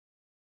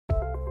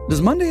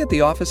Does Monday at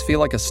the office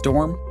feel like a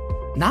storm?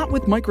 Not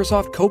with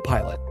Microsoft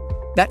Copilot.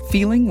 That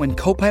feeling when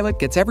Copilot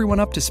gets everyone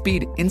up to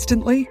speed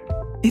instantly?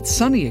 It's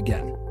sunny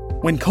again.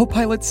 When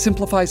Copilot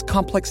simplifies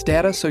complex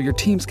data so your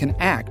teams can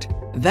act,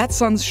 that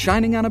sun's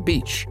shining on a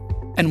beach.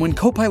 And when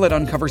Copilot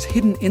uncovers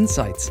hidden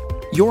insights,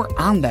 you're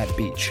on that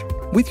beach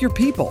with your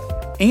people,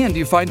 and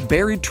you find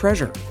buried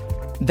treasure.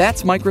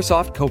 That's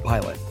Microsoft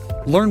Copilot.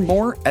 Learn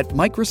more at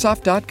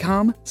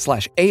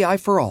Microsoft.com/AI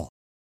for all.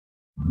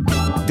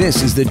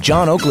 This is the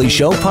John Oakley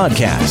Show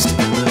podcast.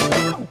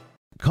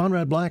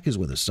 Conrad Black is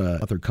with us,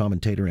 author,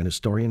 commentator, and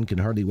historian. Can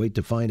hardly wait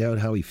to find out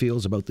how he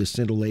feels about this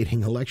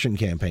scintillating election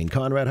campaign.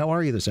 Conrad, how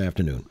are you this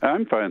afternoon?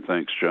 I'm fine,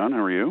 thanks, John.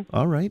 How are you?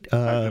 All right.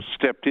 I just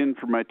stepped in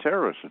for my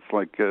terrace. It's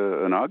like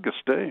an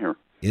August day here.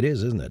 It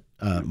is, isn't it?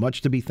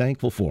 Much to be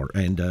thankful for,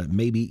 and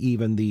maybe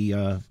even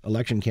the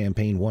election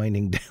campaign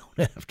winding down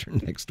after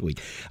next week.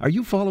 Are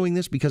you following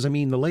this? Because, I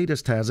mean, the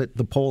latest has it,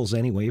 the polls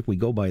anyway, if we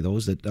go by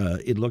those, that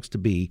it looks to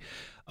be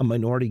a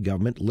minority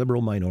government,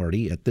 liberal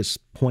minority at this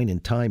point in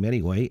time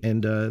anyway,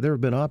 and there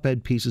have been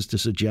op-ed pieces to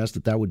suggest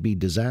that that would be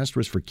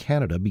disastrous for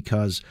Canada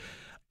because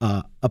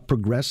a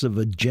progressive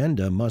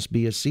agenda must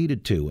be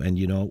acceded to. And,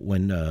 you know,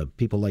 when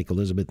people like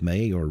Elizabeth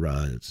May or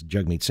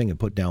Jagmeet Singh have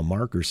put down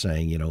markers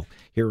saying, you know,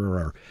 here are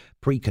our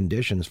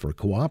preconditions for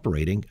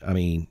cooperating, I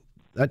mean,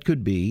 that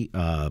could be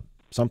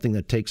something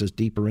that takes us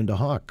deeper into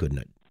Hawk, couldn't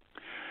it?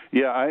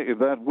 Yeah,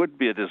 that would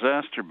be a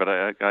disaster, but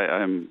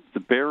I'm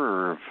the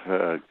bearer of,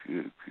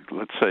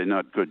 let's say,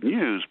 not good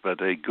news, but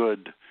a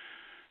good,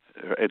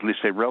 at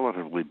least a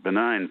relatively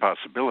benign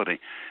possibility.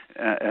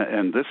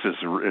 And this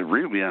is a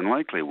really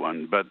unlikely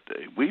one. But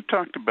we've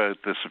talked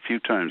about this a few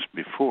times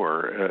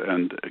before.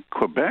 And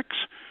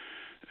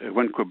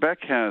when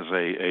Quebec has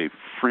a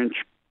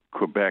French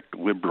Quebec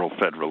liberal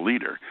federal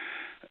leader,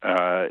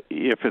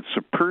 if it's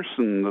a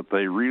person that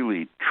they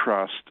really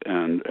trust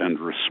and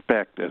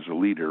respect as a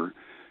leader,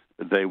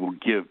 they will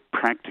give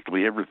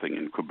practically everything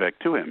in Quebec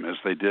to him, as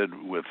they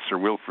did with Sir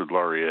Wilfrid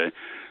Laurier,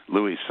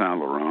 Louis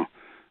Saint-Laurent,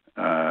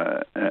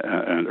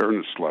 and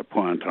Ernest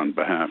Lapointe on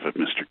behalf of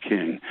Mr.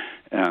 King,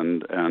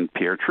 and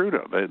Pierre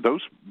Trudeau.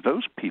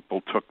 Those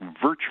people took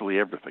virtually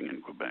everything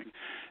in Quebec,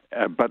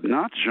 but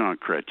not Jean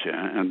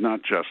Chrétien and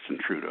not Justin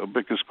Trudeau,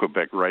 because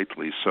Quebec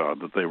rightly saw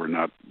that they were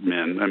not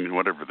men. I mean,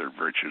 whatever their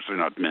virtues, they're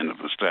not men of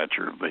the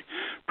stature of the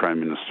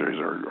prime ministers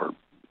or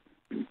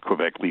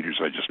Quebec leaders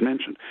I just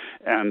mentioned.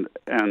 And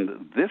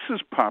this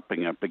is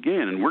popping up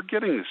again, and we're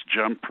getting this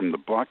jump from the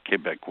Bloc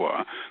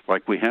Québécois,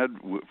 like we had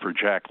for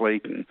Jack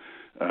Layton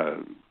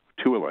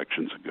 2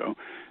 elections ago,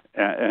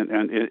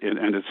 and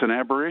it's an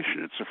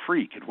aberration. It's a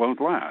freak. It won't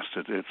last.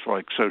 It's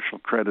like social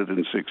credit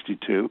in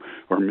 62,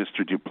 or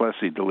Mr.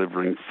 Duplessis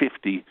delivering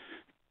 50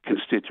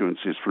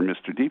 constituencies for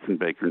Mr.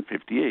 Diefenbaker in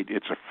 58.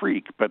 It's a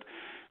freak, but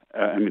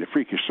a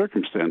freakish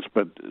circumstance,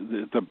 but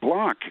the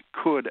Bloc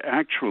could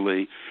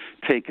actually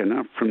take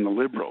enough from the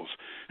Liberals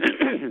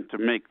to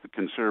make the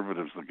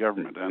Conservatives the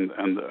government. And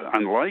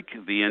unlike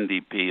the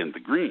NDP and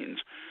the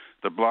Greens,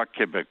 the Bloc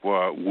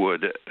Québécois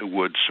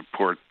would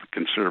support the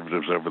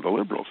Conservatives over the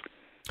Liberals.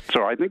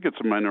 So I think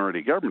it's a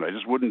minority government. I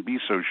just wouldn't be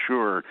so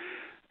sure.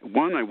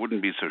 One, I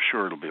wouldn't be so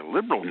sure it'll be a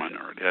Liberal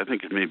minority. I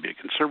think it may be a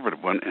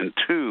Conservative one. And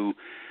two,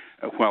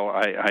 well,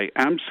 I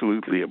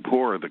absolutely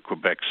abhor the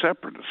Quebec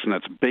separatists, and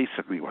that's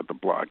basically what the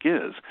Bloc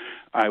is.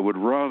 I would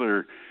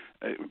rather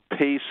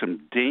pay some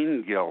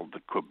Danegeld to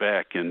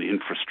Quebec in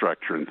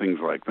infrastructure and things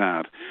like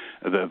that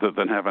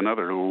than have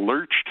another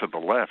lurch to the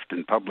left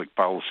in public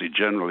policy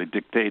generally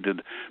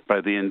dictated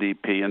by the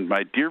NDP. And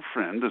my dear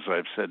friend, as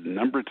I've said a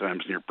number of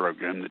times in your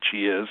program that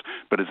she is,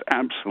 but is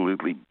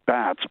absolutely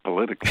bats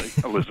politically,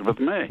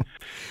 Elizabeth May.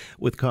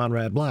 With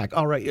Conrad Black.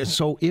 All right,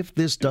 so if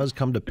this does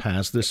come to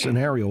pass, this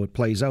scenario, it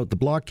plays out, the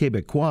Bloc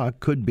Québécois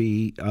could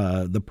be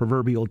the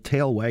proverbial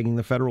tail wagging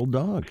the federal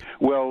dog.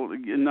 Well,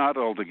 not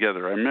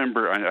altogether. I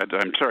remember,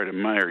 I'm sorry to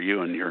mire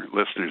you and your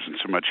listeners in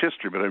so much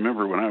history, but I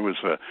remember when I was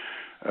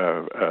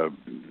a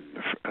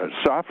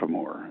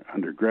sophomore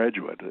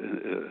undergraduate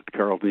at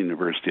Carleton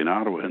University in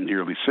Ottawa in the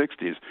early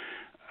 60s,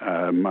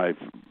 my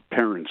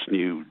parents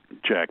knew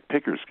Jack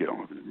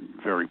Pickersgill, a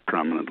very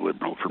prominent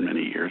Liberal for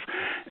many years,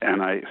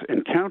 and I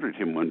encountered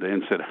him one day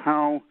and said,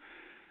 how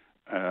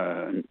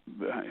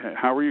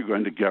are you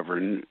going to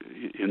govern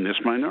in this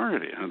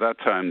minority? And at that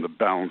time, the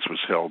balance was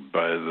held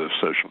by the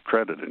social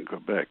credit in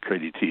Quebec,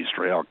 Créditistes,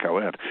 Royal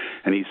Coët.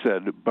 And he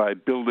said, by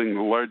building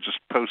the largest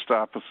post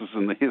offices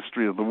in the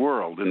history of the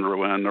world in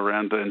Rouen,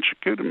 Noranda, and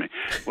Chicoutimi.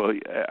 Well,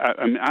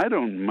 I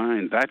don't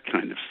mind that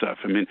kind of stuff.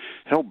 I mean,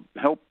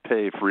 help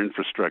pay for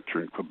infrastructure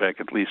in Quebec.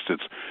 At least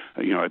it's,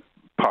 a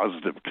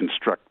positive,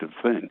 constructive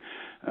thing.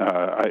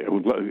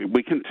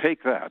 We can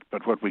take that,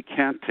 but what we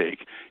can't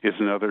take is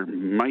another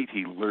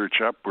mighty lurch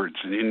upwards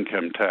in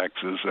income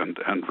taxes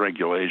and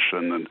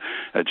regulation and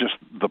just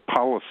the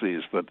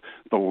policies that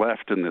the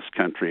left in this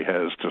country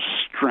has to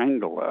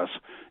strangle us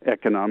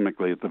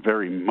economically at the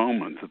very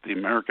moment that the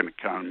American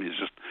economy is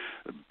just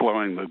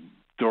blowing the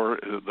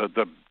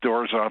the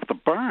doors off the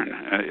barn.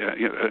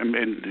 I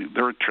mean,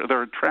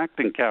 they're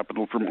attracting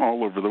capital from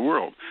all over the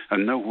world,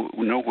 and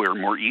nowhere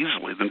more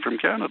easily than from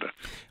Canada.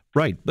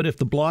 Right, but if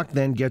the Bloc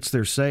then gets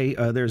their say,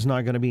 there's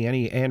not going to be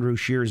any Andrew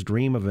Scheer's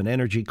dream of an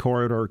energy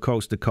corridor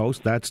coast to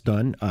coast. That's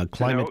done.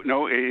 Climate.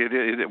 No.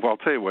 Well, I'll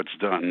tell you what's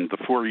done. The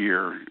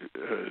 4-year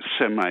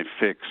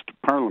semi-fixed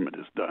Parliament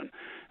is done.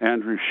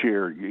 Andrew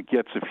Scheer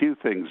gets a few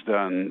things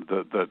done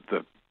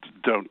that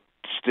don't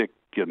stick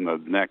in the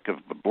neck of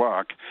the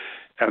Bloc,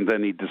 and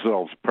then he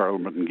dissolves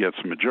Parliament and gets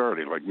a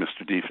majority, like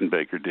Mr.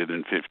 Diefenbaker did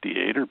in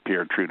 '58 or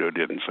Pierre Trudeau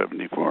did in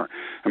 '74.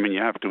 I mean,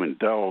 you have to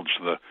indulge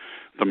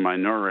the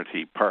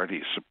minority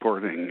party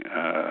supporting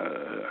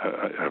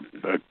a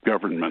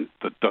government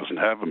that doesn't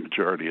have a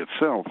majority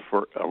itself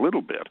for a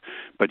little bit,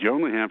 but you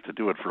only have to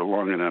do it for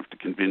long enough to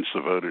convince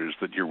the voters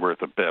that you're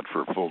worth a bet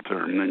for a full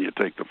term, and then you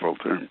take the full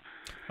term.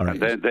 All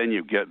right. And then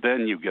you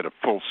get a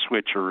full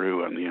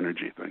switcheroo on the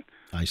energy thing.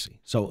 I see.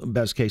 So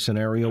best case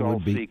scenario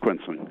would be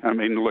sequencing. I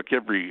mean, look,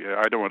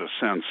 I don't want to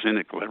sound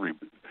cynical.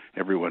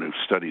 Everyone who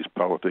studies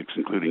politics,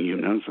 including you,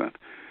 knows that.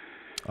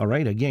 All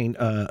right. Again,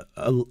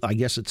 I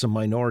guess it's a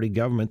minority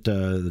government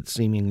that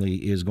seemingly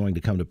is going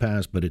to come to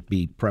pass, but it'd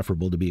be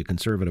preferable to be a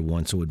conservative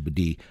one, so it would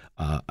be,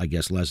 I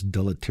guess, less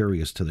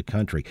deleterious to the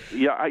country.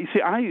 Yeah,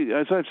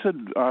 as I've said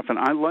often,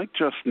 I like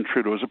Justin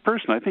Trudeau as a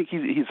person. I think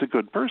he's a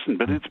good person,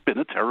 but it's been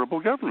a terrible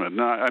government.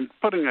 Now, I'm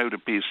putting out a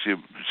piece you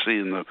see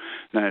in the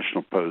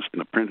National Post in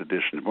the print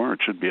edition tomorrow.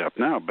 It should be up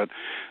now. But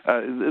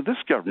this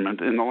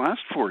government, in the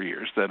last 4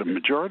 years, they had a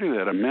majority, they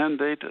had a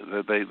mandate,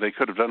 they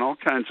could have done all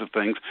kinds of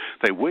things.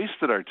 They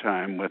wasted our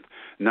time with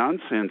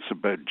nonsense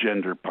about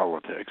gender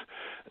politics.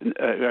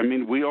 I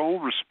mean, we all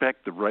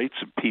respect the rights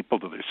of people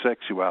to their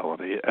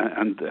sexuality,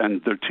 and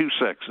their two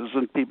sexes,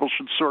 and people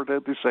should sort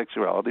out their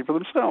sexuality for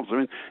themselves. I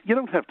mean, you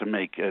don't have to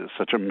make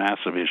such a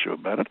massive issue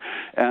about it.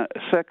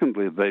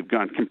 Secondly, they've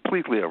gone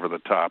completely over the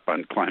top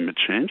on climate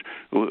change,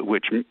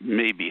 which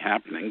may be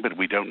happening, but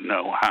we don't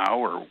know how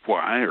or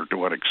why or to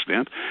what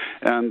extent.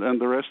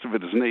 And the rest of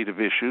it is native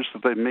issues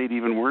that they've made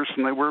even worse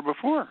than they were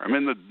before. I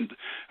mean,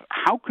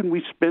 how can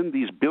we spend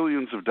these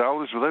billions of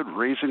dollars without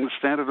raising the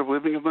standard of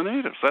living of the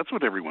natives? That's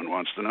what everyone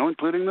wants to know,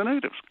 including the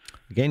natives.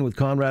 Again, with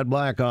Conrad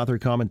Black, author,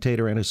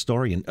 commentator, and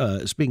historian.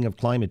 Speaking of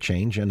climate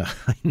change, and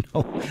I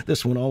know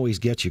this one always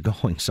gets you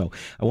going, so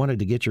I wanted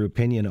to get your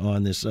opinion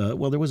on this.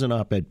 Well, there was an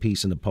op-ed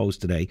piece in the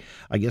Post today.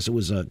 I guess it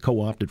was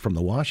co-opted from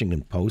the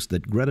Washington Post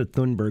that Greta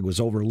Thunberg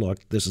was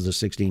overlooked. This is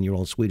a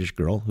 16-year-old Swedish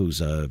girl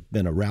who's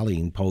been a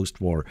rallying post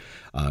for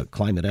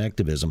climate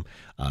activism.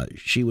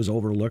 She was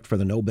overlooked for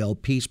the Nobel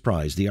Peace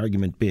Prize, the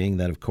argument being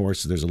that, of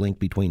course, there's a link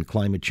between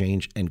climate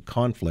change and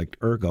conflict,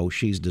 ergo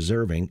she's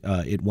deserving.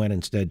 It went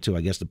instead to,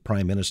 I guess, the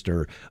Prime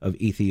Minister of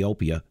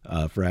Ethiopia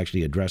for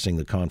actually addressing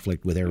the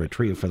conflict with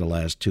Eritrea for the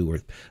last 2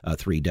 or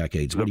 3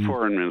 decades. The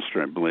foreign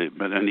minister, I believe,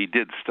 and he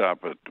did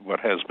stop at what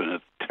has been a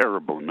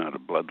terrible amount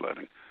of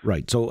bloodletting.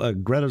 Right. So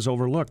Greta's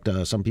overlooked.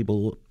 Some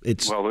people,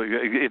 it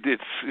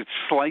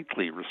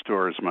slightly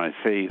restores my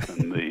faith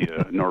in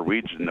the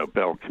Norwegian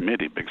Nobel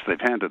Committee, because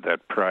they've handed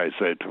that prize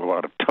out to a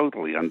lot of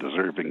totally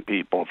undeserving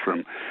people,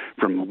 from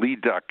Lee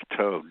Duck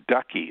to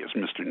Ducky, as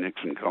Mr.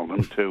 Nixon called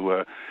him,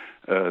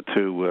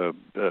 to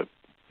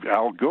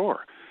Al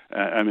Gore.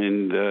 I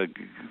mean,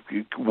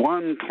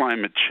 one,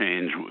 climate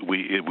change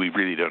we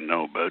really don't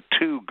know about.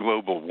 2,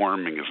 global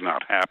warming is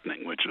not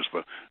happening, which is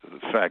the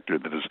factor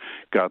that has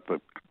got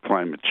the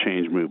climate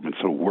change movement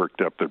so worked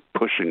up. They're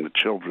pushing the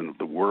children of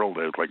the world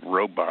out like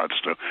robots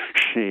to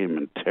shame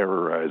and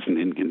terrorize and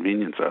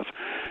inconvenience us.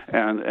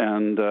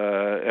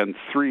 And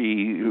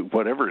 3,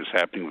 whatever is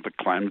happening with the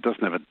climate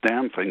doesn't have a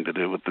damn thing to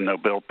do with the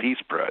Nobel Peace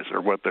Prize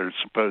or what they're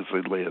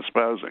supposedly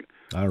espousing.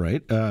 All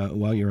right.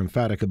 Well, you're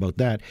emphatic about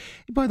that.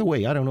 By the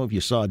way, I don't know if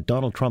you saw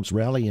Donald Trump's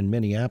rally in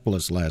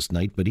Minneapolis last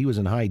night, but he was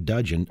in high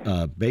dudgeon,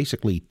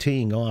 basically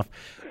teeing off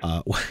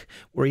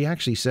where he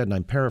actually said, and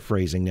I'm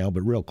paraphrasing now,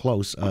 but real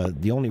close,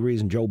 the only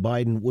reason Joe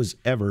Biden was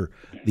ever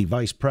the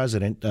vice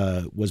president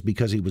was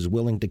because he was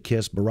willing to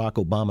kiss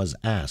Barack Obama's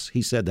ass.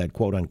 He said that,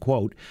 quote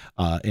unquote,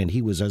 and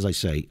he was, as I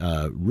say,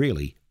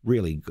 really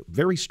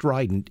very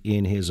strident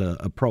in his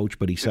approach,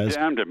 but he says... It's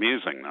damned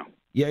amusing, though.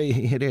 Yeah,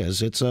 it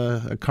is. It's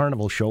a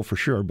carnival show for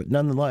sure. But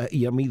nonetheless,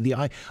 I mean,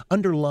 the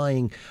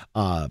underlying,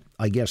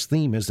 I guess,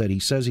 theme is that he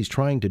says he's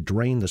trying to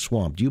drain the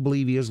swamp. Do you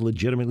believe he is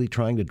legitimately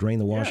trying to drain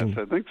the Washington?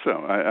 Yes, I think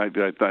so.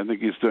 I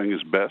think he's doing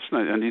his best,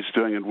 and he's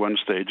doing it one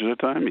stage at a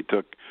time. He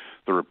took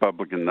the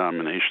Republican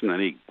nomination, then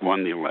he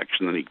won the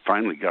election, then he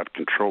finally got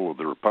control of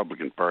the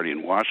Republican Party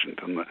in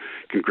Washington. The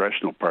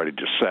Congressional Party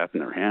just sat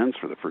in their hands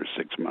for the first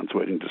 6 months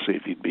waiting to see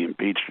if he'd be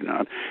impeached or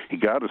not. He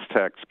got his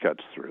tax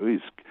cuts through.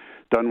 He's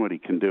done what he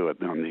can do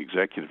on the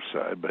executive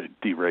side by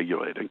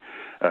deregulating.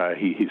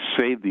 He's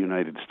saved the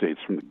United States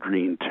from the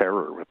green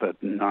terror with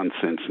that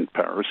nonsense in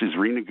Paris. He's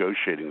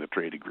renegotiating the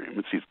trade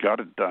agreements. He's got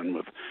it done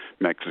with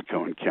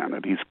Mexico and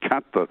Canada. He's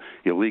cut the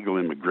illegal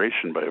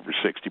immigration by over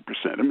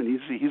 60%. I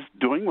mean, he's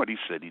doing what he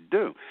said he'd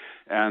do.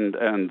 And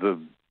the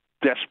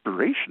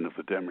desperation of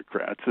the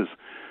Democrats is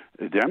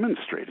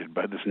demonstrated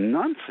by this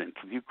nonsense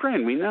in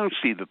Ukraine. We now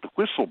see that the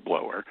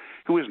whistleblower,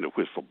 who isn't a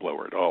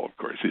whistleblower at all, of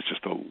course, he's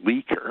just a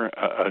leaker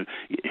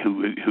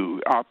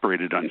who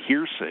operated on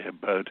hearsay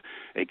about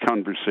a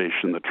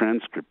conversation, the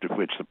transcript of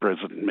which the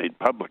president made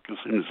public as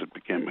soon as it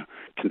became a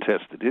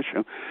contested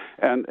issue.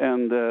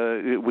 And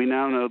we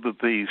now know that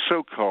the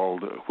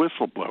so-called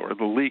whistleblower,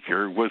 the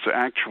leaker, was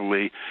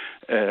actually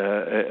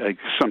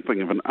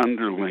something of an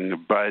underling of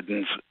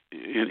Biden's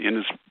in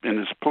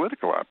his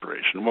political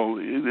operation. Well,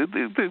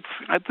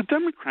 the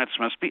Democrats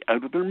must be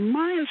out of their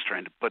minds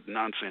trying to put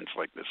nonsense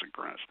like this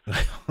across.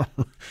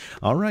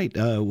 All right.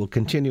 We'll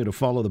continue to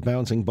follow the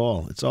bouncing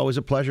ball. It's always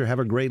a pleasure. Have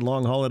a great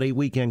long holiday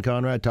weekend,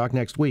 Conrad. Talk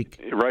next week.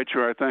 Right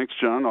you are. Thanks,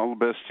 John. All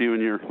the best to you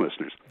and your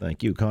listeners.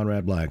 Thank you,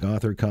 Conrad Black,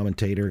 author,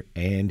 commentator,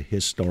 and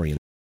historian.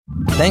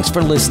 Thanks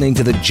for listening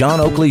to the John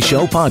Oakley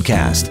Show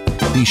podcast.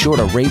 Be sure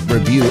to rate,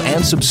 review,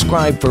 and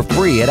subscribe for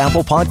free at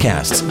Apple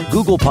Podcasts,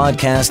 Google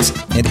Podcasts,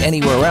 and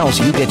anywhere else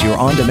you get your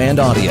on-demand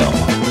audio.